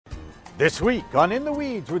This week on In the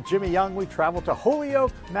Weeds with Jimmy Young, we travel to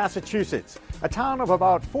Holyoke, Massachusetts, a town of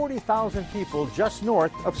about 40,000 people just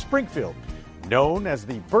north of Springfield, known as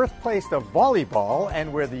the birthplace of volleyball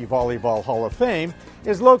and where the Volleyball Hall of Fame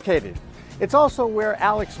is located. It's also where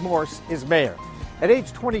Alex Morse is mayor. At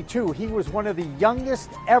age 22, he was one of the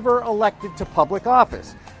youngest ever elected to public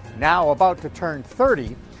office. Now about to turn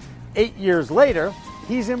 30, 8 years later,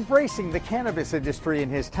 he's embracing the cannabis industry in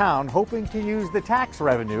his town, hoping to use the tax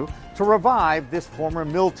revenue to revive this former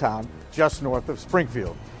mill town just north of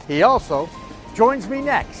Springfield. He also joins me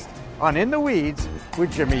next on In the Weeds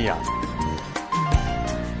with Jimmy Young.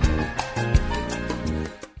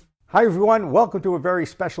 Hi everyone, welcome to a very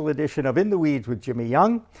special edition of In the Weeds with Jimmy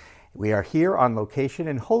Young. We are here on location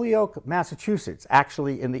in Holyoke, Massachusetts,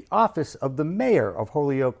 actually in the office of the mayor of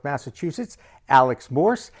Holyoke, Massachusetts, Alex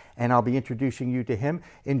Morse, and I'll be introducing you to him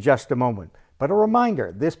in just a moment. But a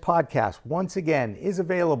reminder, this podcast, once again, is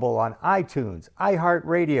available on iTunes,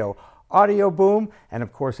 iHeartRadio, Audio Boom, and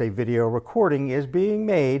of course a video recording is being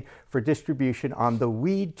made for distribution on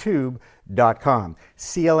theweedtube.com.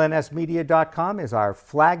 CLNSmedia.com is our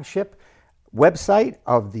flagship website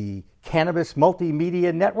of the Cannabis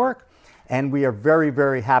Multimedia Network, and we are very,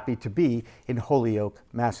 very happy to be in Holyoke,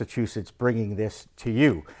 Massachusetts, bringing this to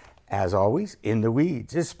you. As always, In the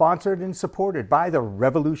Weeds is sponsored and supported by the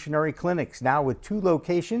Revolutionary Clinics, now with 2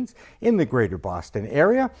 locations in the greater Boston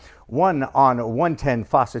area, one on 110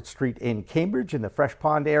 Fawcett Street in Cambridge in the Fresh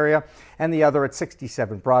Pond area, and the other at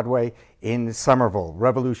 67 Broadway in Somerville.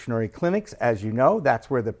 Revolutionary Clinics, as you know, that's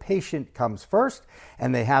where the patient comes first,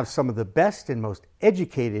 and they have some of the best and most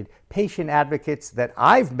educated patient advocates that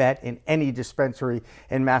I've met in any dispensary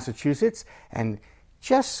in Massachusetts. And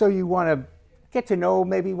just so you want to get to know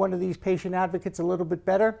maybe one of these patient advocates a little bit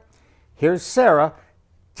better, here's Sarah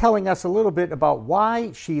telling us a little bit about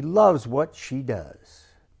why she loves what she does.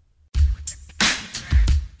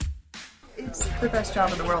 It's the best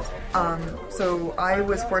job in the world. So I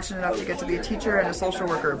was fortunate enough to get to be a teacher and a social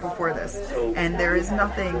worker before this. And there is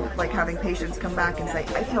nothing like having patients come back and say,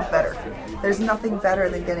 I feel better. There's nothing better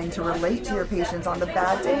than getting to relate to your patients on the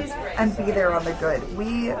bad days and be there on the good.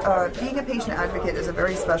 Being a patient advocate is a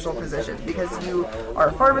very special position because you are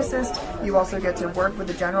a pharmacist, you also get to work with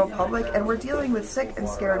the general public, and we're dealing with sick and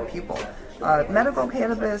scared people. Medical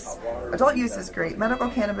cannabis, adult use is great. Medical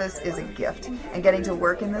cannabis is a gift, and getting to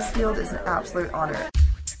work in this field is an absolute honor.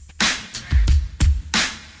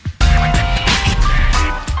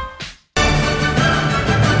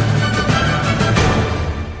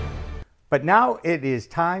 But now it is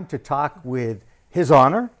time to talk with His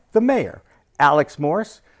Honor, the Mayor, Alex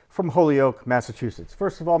Morse from Holyoke, Massachusetts.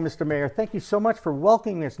 First of all, Mr. Mayor, thank you so much for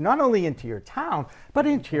welcoming us not only into your town, but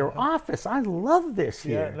into your office. I love this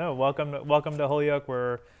here. Yeah, no, welcome to Holyoke.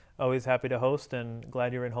 We're always happy to host and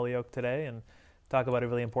glad you're in Holyoke today and talk about a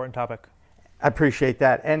really important topic. I appreciate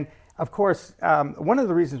that. And of course, one of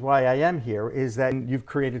the reasons why I am here is that you've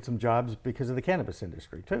created some jobs because of the cannabis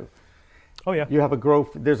industry too. Oh yeah. You have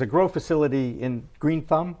there's a grow facility in Green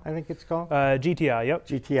Thumb, I think it's called? GTI, yep.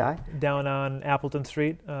 GTI. Down on Appleton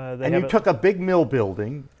Street. And you took a big mill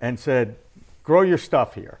building and said, grow your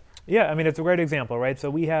stuff here. Yeah, I mean, it's a great example, right? So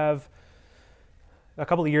we have, a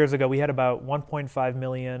couple of years ago, we had about 1.5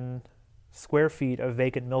 million square feet of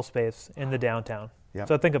vacant mill space in the downtown. Yep.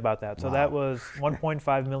 So think about that. So wow. That was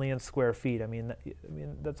 1.5 million square feet. I mean,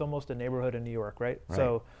 that's almost a neighborhood in New York, right?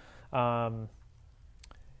 So,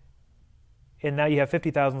 and now you have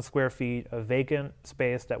 50,000 square feet of vacant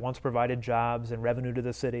space that once provided jobs and revenue to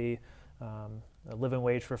the city, a living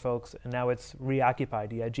wage for folks, and now it's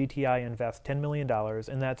reoccupied. You had GTI invest $10 million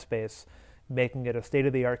in that space, making it a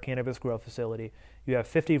state-of-the-art cannabis grow facility. You have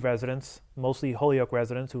 50 residents, mostly Holyoke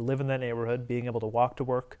residents, who live in that neighborhood, being able to walk to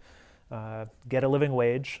work, get a living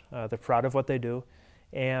wage. They're proud of what they do.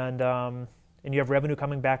 And you have revenue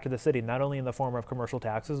coming back to the city, not only in the form of commercial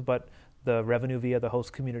taxes, but the revenue via the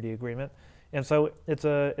host community agreement. And so it's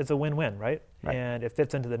a win-win, right? And it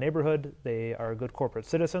fits into the neighborhood. They are good corporate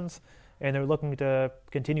citizens, and they're looking to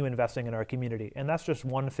continue investing in our community. And that's just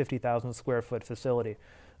one 50,000 square foot facility.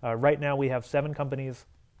 Right now we have 7 companies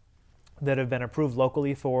that have been approved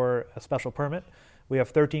locally for a special permit. We have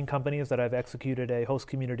 13 companies that I've executed a host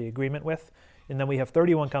community agreement with. And then we have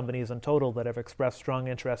 31 companies in total that have expressed strong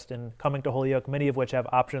interest in coming to Holyoke, many of which have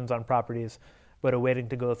options on properties but are waiting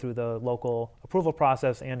to go through the local approval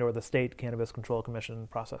process and or the state Cannabis Control Commission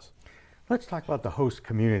process. Let's talk about the host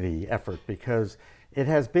community effort, because it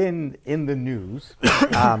has been in the news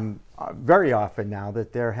very often now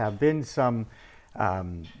that there have been some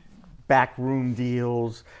backroom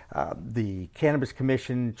deals. The Cannabis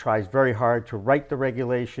Commission tries very hard to write the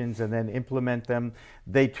regulations and then implement them.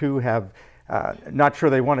 They too have, not sure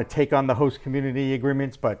they want to take on the host community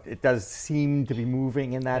agreements, but it does seem to be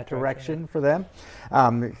moving in that direction for them.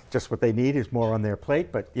 Just what they need is more on their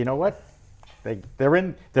plate, but you know what? They're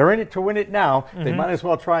in it to win it now. They might as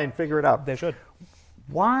well try and figure it out. They should.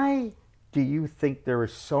 Why do you think there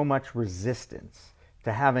is so much resistance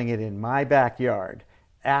to having it in my backyard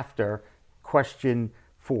after question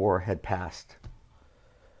 4 had passed?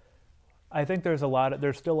 I think there's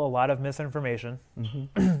still a lot of misinformation,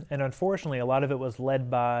 and unfortunately, a lot of it was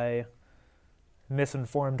led by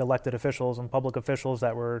misinformed elected officials and public officials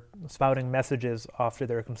that were spouting messages off to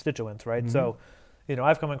their constituents, right? So,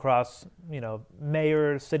 I've come across,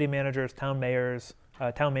 mayors, city managers, town managers,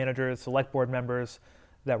 select board members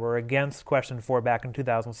that were against question 4 back in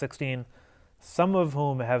 2016, some of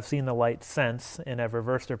whom have seen the light since and have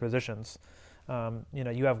reversed their positions.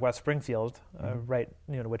 You have West Springfield,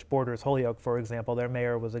 which borders Holyoke, for example. Their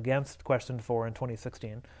mayor was against question 4 in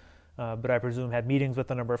 2016, but I presume had meetings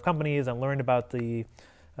with a number of companies and learned about the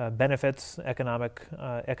benefits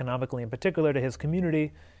economically in particular to his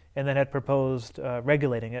community, and then had proposed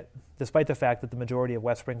regulating it, despite the fact that the majority of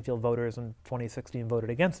West Springfield voters in 2016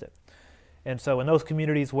 voted against it. And so in those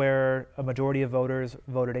communities where a majority of voters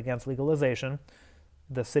voted against legalization,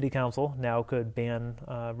 the city council now could ban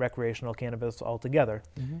recreational cannabis altogether.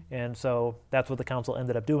 And so that's what the council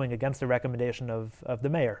ended up doing against the recommendation of the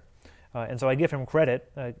mayor. And so I give him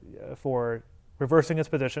credit for reversing his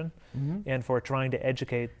position and for trying to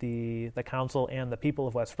educate the council and the people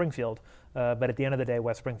of West Springfield. But at the end of the day,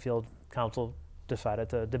 West Springfield Council decided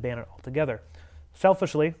to ban it altogether.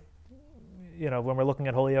 Selfishly, when we're looking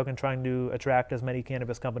at Holyoke and trying to attract as many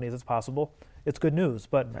cannabis companies as possible, it's good news.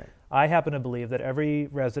 But I happen to believe that every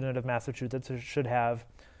resident of Massachusetts should have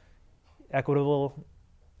equitable,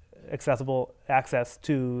 accessible access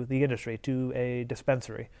to the industry, to a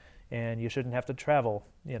dispensary. And you shouldn't have to travel,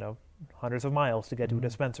 hundreds of miles to get to a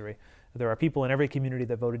dispensary. There are people in every community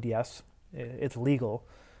that voted yes. It's legal.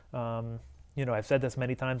 I've said this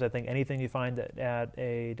many times. I think anything you find at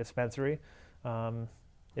a dispensary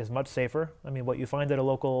is much safer. I mean, what you find at a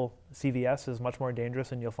local CVS is much more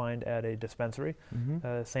dangerous than you'll find at a dispensary.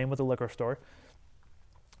 Same with the liquor store.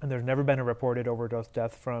 And there's never been a reported overdose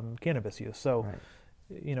death from cannabis use. So,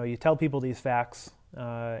 you tell people these facts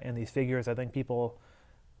and these figures, I think people,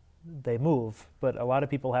 they move. But a lot of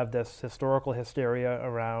people have this historical hysteria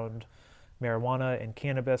around marijuana and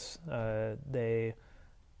cannabis.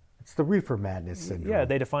 It's the reefer madness syndrome. Yeah,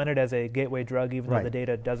 they define it as a gateway drug, even though the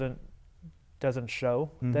data doesn't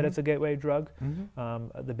show that it's a gateway drug.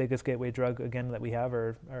 The biggest gateway drug, again, that we have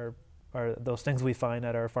are those things we find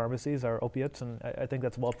at our pharmacies, are opiates, and I think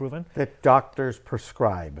that's well proven. That doctors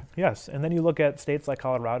prescribe. Yes, and then you look at states like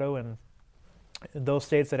Colorado and those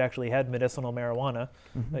states that actually had medicinal marijuana,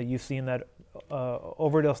 you've seen that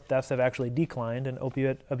overdose deaths have actually declined and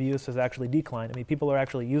opiate abuse has actually declined. I mean, people are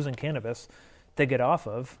actually using cannabis to get off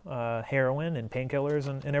of heroin and painkillers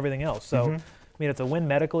and everything else. So, I mean, it's a win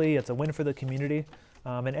medically, it's a win for the community.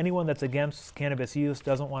 And anyone that's against cannabis use,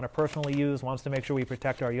 doesn't want to personally use, wants to make sure we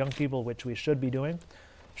protect our young people, which we should be doing,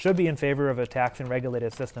 should be in favor of a tax and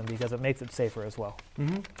regulated system because it makes it safer as well.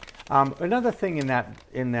 Another thing in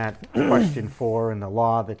that question 4 and the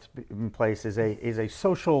law that's in place is a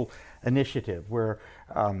social initiative where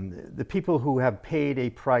the people who have paid a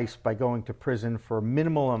price by going to prison for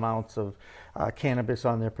minimal amounts of cannabis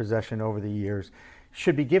on their possession over the years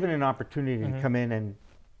should be given an opportunity to come in and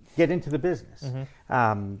get into the business.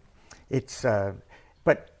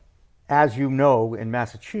 But as you know, in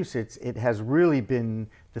Massachusetts, it has really been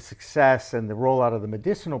the success, and the rollout of the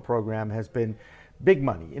medicinal program has been big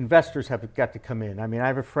money. Investors have got to come in. I mean, I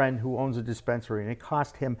have a friend who owns a dispensary, and it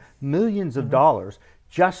cost him millions of dollars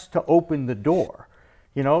just to open the door,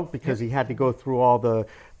 because he had to go through all the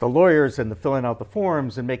lawyers and the filling out the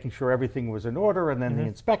forms and making sure everything was in order, and then the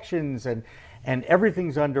inspections, and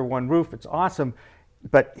everything's under one roof. It's awesome.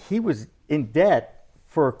 But he was in debt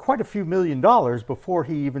for quite a few $1 million before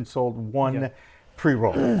he even sold one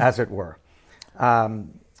pre-roll, as it were.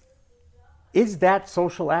 Is that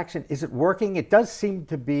social action? Is it working? It does seem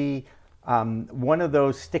to be one of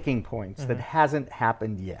those sticking points that hasn't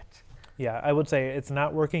happened yet. Yeah, I would say it's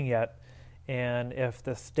not working yet. And if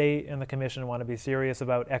the state and the commission want to be serious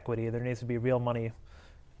about equity, there needs to be real money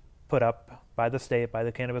put up by the state, by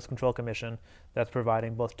the Cannabis Control Commission, that's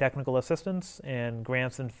providing both technical assistance and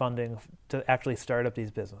grants and funding to actually start up these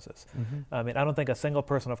businesses. I mean, I don't think a single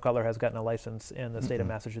person of color has gotten a license in the state of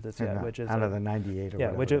Massachusetts yet, which is out of the 98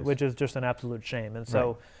 or which is just an absolute shame. And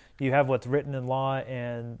so you have what's written in law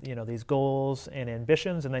and these goals and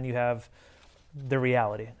ambitions, and then you have the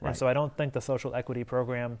reality. And so I don't think the social equity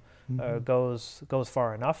program goes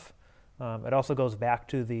far enough. It also goes back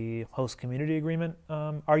to the host community agreement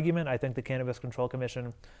argument. I think the Cannabis Control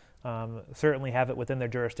Commission certainly have it within their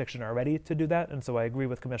jurisdiction already to do that, and so I agree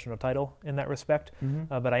with Commissioner Title in that respect.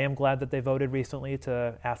 But I am glad that they voted recently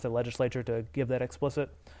to ask the legislature to give that explicit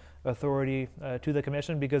authority to the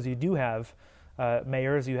commission, because you do have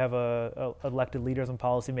mayors, you have elected leaders and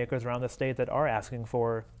policymakers around the state that are asking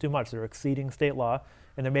for too much. They're exceeding state law,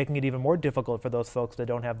 and they're making it even more difficult for those folks that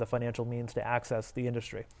don't have the financial means to access the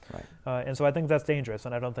industry. And so I think that's dangerous,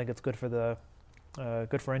 and I don't think it's good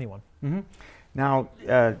for anyone. Now,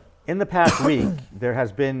 in the past week, there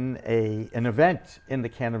has been an event in the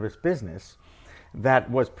cannabis business that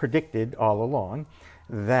was predicted all along,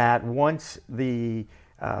 that once the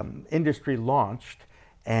industry launched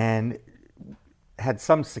and had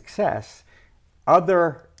some success,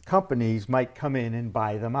 other companies might come in and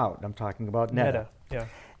buy them out. I'm talking about Netta. Yeah.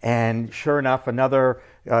 And sure enough, another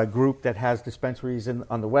group that has dispensaries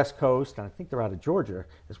on the West Coast, and I think they're out of Georgia,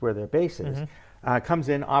 is where their base is, comes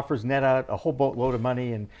in, offers Netta a whole boatload of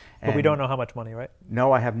money. But we don't know how much money, right?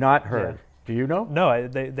 No, I have not heard. Yeah. Do you know? No,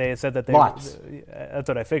 they said that they... Lots. That's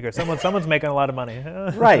what I figured. Someone's making a lot of money.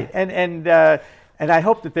 Right, and I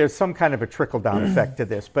hope that there's some kind of a trickle-down effect to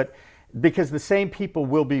this, but because the same people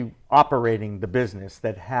will be operating the business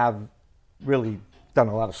that have really done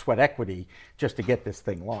a lot of sweat equity just to get this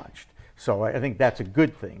thing launched. So I think that's a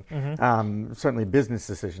good thing. Certainly a business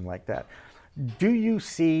decision like that. Do you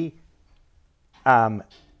see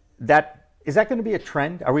that? Is that going to be a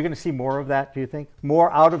trend? Are we going to see more of that, do you think?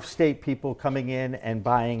 More out-of-state people coming in and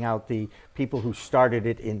buying out the people who started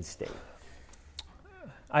it in-state?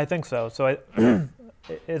 I think so. So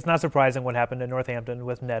it's not surprising what happened in Northampton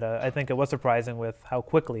with Netta. I think it was surprising with how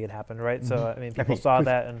quickly it happened, right? So, I mean, people saw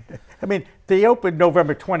that. And I mean, they opened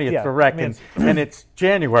November 20th for rec, and it's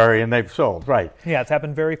January, and they've sold, right? Yeah, it's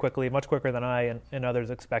happened very quickly, much quicker than I and others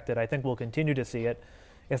expected. I think we'll continue to see it.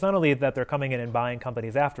 It's not only that they're coming in and buying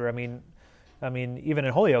companies after. I mean, even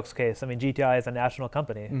in Holyoke's case, I mean, GTI is a national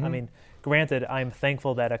company. I mean, granted, I'm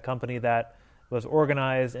thankful that a company that was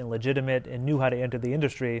organized and legitimate and knew how to enter the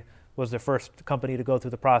industry was the first company to go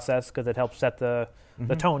through the process, because it helped set the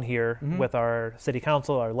tone here with our city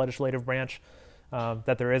council, our legislative branch,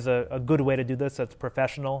 that there is a good way to do this that's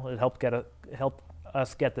professional. It helped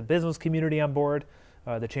us get the business community on board,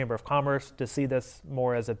 the Chamber of Commerce, to see this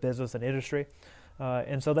more as a business and industry.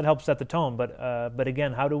 And so that helps set the tone. But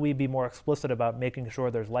again, how do we be more explicit about making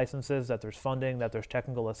sure there's licenses, that there's funding, that there's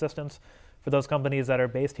technical assistance for those companies that are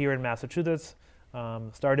based here in Massachusetts,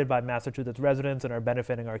 started by Massachusetts residents, and are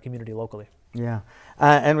benefiting our community locally? Yeah,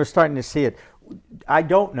 and we're starting to see it. I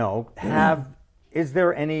don't know, is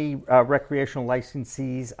there any recreational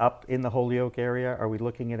licensees up in the Holyoke area? Are we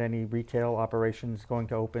looking at any retail operations going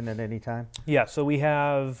to open at any time? Yeah, so we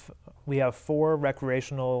have 4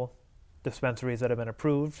 recreational dispensaries that have been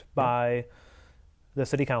approved by the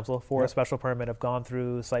city council for a special permit, have gone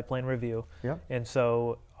through site plan review. And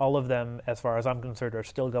so all of them, as far as I'm concerned, are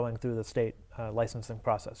still going through the state licensing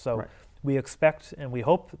process. So we expect and we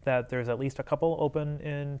hope that there's at least a couple open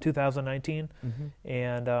in 2019.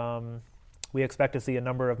 And we expect to see a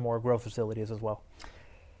number of more grow facilities as well.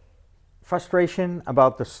 Frustration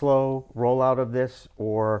about the slow rollout of this,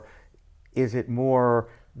 or is it more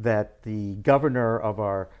that the governor of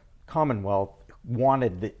our Commonwealth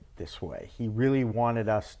wanted it this way? He really wanted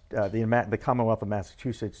us, the Commonwealth of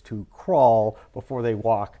Massachusetts, to crawl before they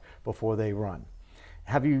walk, before they run.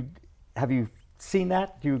 Have you seen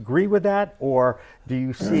that? Do you agree with that, or do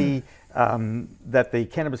you see that the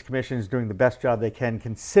Cannabis Commission is doing the best job they can,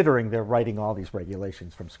 considering they're writing all these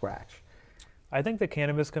regulations from scratch? I think the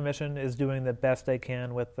Cannabis Commission is doing the best they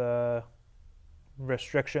can with the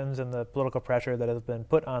restrictions and the political pressure that has been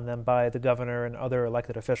put on them by the governor and other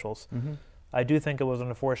elected officials. I do think it was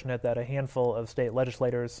unfortunate that a handful of state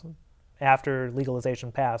legislators, after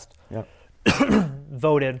legalization passed,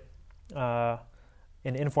 voted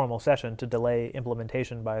in informal session to delay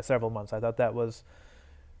implementation by several months. I thought that was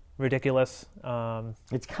ridiculous.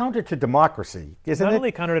 It's counter to democracy, isn't it? Not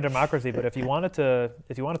only counter to democracy, but if you wanted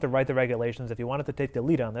to write the regulations, if you wanted to take the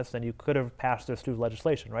lead on this, then you could have passed this through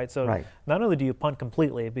legislation, right? So not only do you punt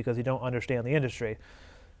completely because you don't understand the industry,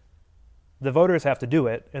 the voters have to do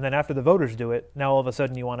it, and then after the voters do it, now all of a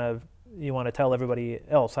sudden you want to to tell everybody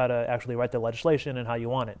else how to actually write the legislation and how you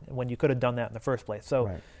want it, when you could have done that in the first place.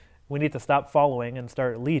 So we need to stop following and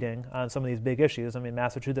start leading on some of these big issues. I mean,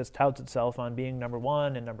 Massachusetts touts itself on being number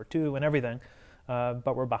one and number two and everything,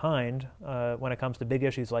 but we're behind when it comes to big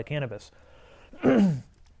issues like cannabis. And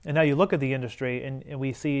now you look at the industry, and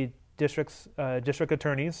we see district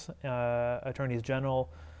attorneys, attorneys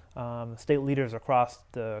general, state leaders across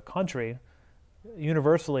the country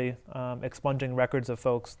universally expunging records of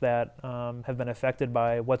folks that have been affected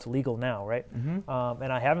by what's legal now, right?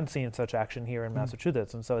 And I haven't seen such action here in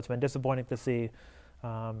Massachusetts, and so it's been disappointing to see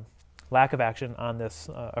lack of action on this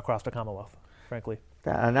across the Commonwealth, frankly.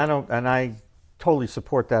 And I totally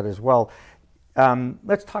support that as well.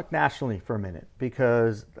 Let's talk nationally for a minute,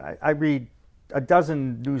 because I read a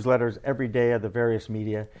dozen newsletters every day of the various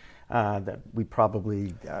media that we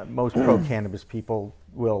probably, most pro-cannabis people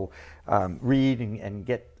will read and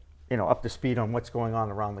get up to speed on what's going on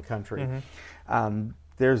around the country.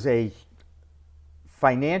 There's a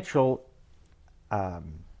financial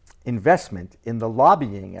investment in the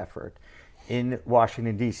lobbying effort in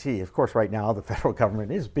Washington, D.C. Of course, right now the federal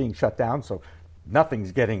government is being shut down, so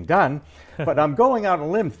nothing's getting done. But I'm going out on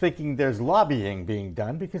a limb thinking there's lobbying being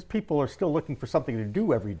done, because people are still looking for something to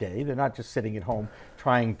do every day. They're not just sitting at home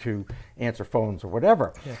trying to answer phones or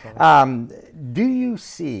whatever. Do you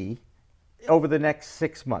see, over the next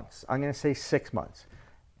 6 months, I'm going to say 6 months,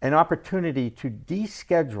 an opportunity to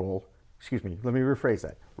reschedule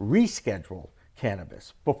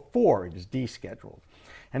cannabis before it is descheduled?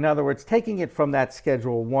 In other words, taking it from that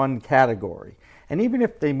Schedule 1 category, and even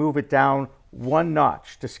if they move it down one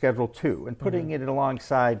notch to Schedule 2 and putting it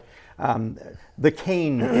alongside the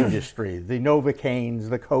cane industry, the Novocaines,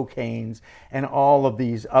 the cocaines, and all of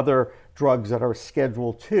these other drugs that are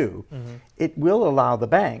Schedule 2, it will allow the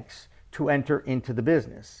banks to enter into the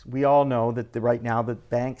business. We all know that right now the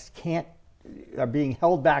banks are being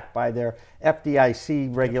held back by their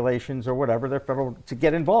FDIC regulations or whatever, their federal, to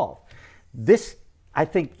get involved. This, I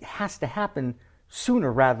think, has to happen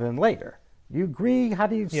sooner rather than later. You agree? How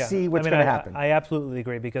do you see what's going to happen? I absolutely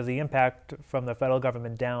agree, because the impact from the federal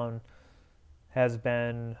government down has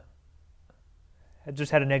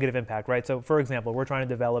just had a negative impact, right? So, for example, we're trying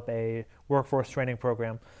to develop a workforce training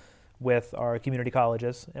program with our community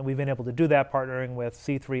colleges, and we've been able to do that partnering with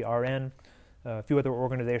C3RN, a few other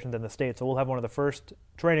organizations in the state. So we'll have one of the first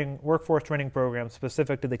workforce training programs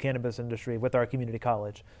specific to the cannabis industry with our community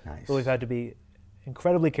college. Nice. So we've had to be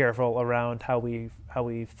incredibly careful around how we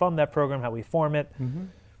fund that program, how we form it,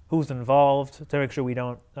 who's involved, to make sure we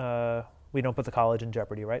don't put the college in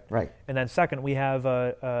jeopardy, right? Right. And then second, we have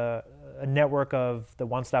a network of the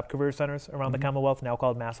one-stop career centers around the Commonwealth, now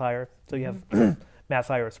called MassHire. So you have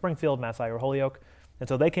MassHire at Springfield, MassHire Holyoke, and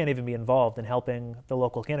so they can't even be involved in helping the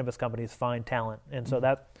local cannabis companies find talent. And so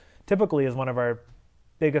that typically is one of our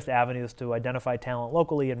biggest avenues to identify talent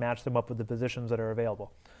locally and match them up with the positions that are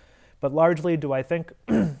available. But largely, do I think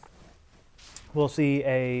we'll see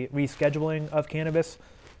a rescheduling of cannabis?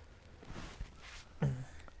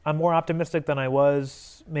 I'm more optimistic than I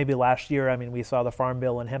was maybe last year. I mean, we saw the Farm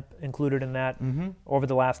Bill and hemp included in that over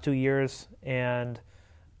the last 2 years. And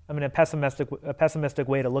I mean, a pessimistic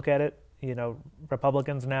way to look at it,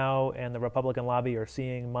 Republicans now and the Republican lobby are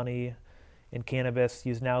seeing money in cannabis.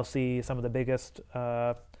 You now see some of the biggest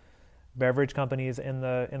beverage companies in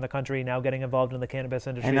the country now getting involved in the cannabis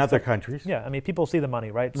industry. And other countries. Yeah, I mean, people see the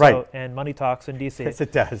money, right? Right. So, and money talks in D.C. Yes,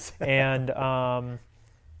 it does. And a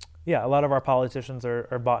lot of our politicians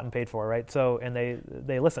are bought and paid for, right? So, and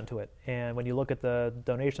they listen to it. And when you look at the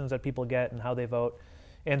donations that people get and how they vote,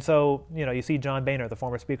 and so, you see John Boehner, the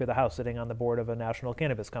former Speaker of the House, sitting on the board of a national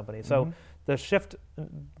cannabis company. So the shift,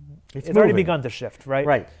 it's already begun to shift, right?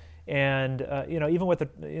 Right. And, even with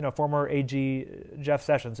the, former AG Jeff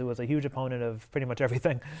Sessions, who was a huge opponent of pretty much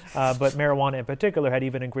everything, but marijuana in particular, had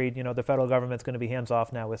even agreed, the federal government's going to be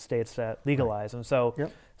hands-off now with states that legalize. Right. And so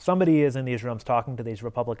somebody is in these rooms talking to these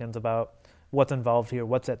Republicans about what's involved here,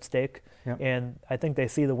 what's at stake. Yep. And I think they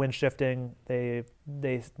see the wind shifting. They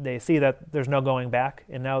see that there's no going back.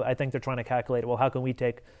 And now I think they're trying to calculate, well, how can we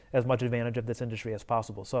take as much advantage of this industry as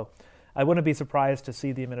possible? So I wouldn't be surprised to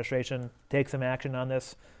see the administration take some action on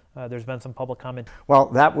this. There's been some public comment. Well,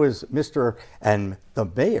 that was Mr. and the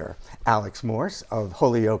Mayor, Alex Morse of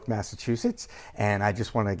Holyoke, Massachusetts. And I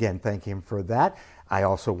just want to again thank him for that. I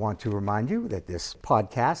also want to remind you that this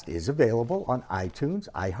podcast is available on iTunes,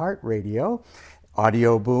 iHeartRadio,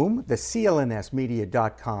 Audio Boom, the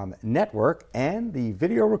clnsmedia.com network, and the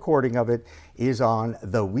video recording of it is on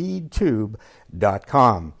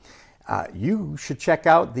theweedtube.com. You should check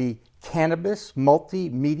out the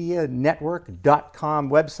cannabismultimedianetwork.com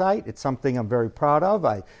website. It's something I'm very proud of.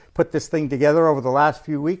 I put this thing together over the last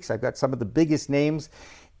few weeks. I've got some of the biggest names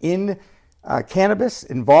in cannabis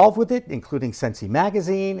involved with it, including Sensi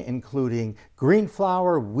Magazine, including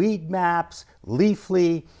Greenflower, Weed Maps,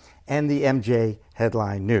 Leafly, and the MJ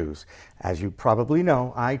Headline News. As you probably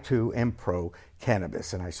know, I too am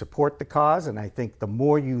pro-cannabis, and I support the cause, and I think the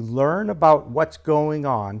more you learn about what's going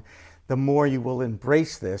on, the more you will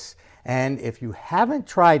embrace this. And if you haven't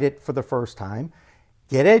tried it for the first time,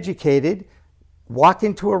 get educated, walk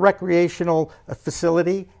into a recreational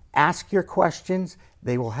facility, ask your questions.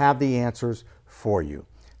 They will have the answers for you.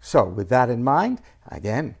 So with that in mind,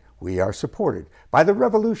 again, we are supported by the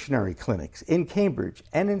Revolutionary Clinics in Cambridge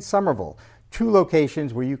and in Somerville, 2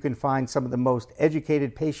 locations where you can find some of the most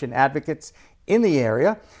educated patient advocates in the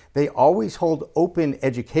area. They always hold open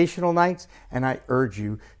educational nights, and I urge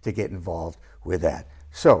you to get involved with that.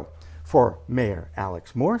 So, for Mayor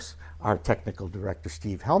Alex Morse, our technical director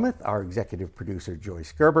Steve Helmuth, our executive producer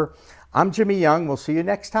Joyce Gerber, I'm Jimmy Young. We'll see you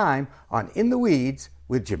next time on In the Weeds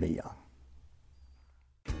with Jimmy Young.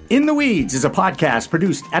 In the Weeds is a podcast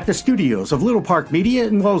produced at the studios of Little Park Media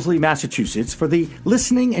in Wellesley, Massachusetts for the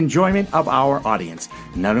listening enjoyment of our audience.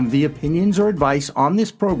 None of the opinions or advice on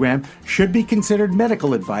this program should be considered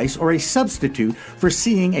medical advice or a substitute for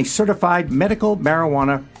seeing a certified medical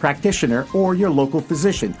marijuana practitioner or your local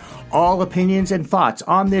physician. All opinions and thoughts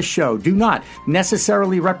on this show do not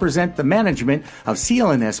necessarily represent the management of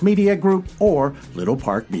CLNS Media Group or Little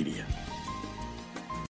Park Media.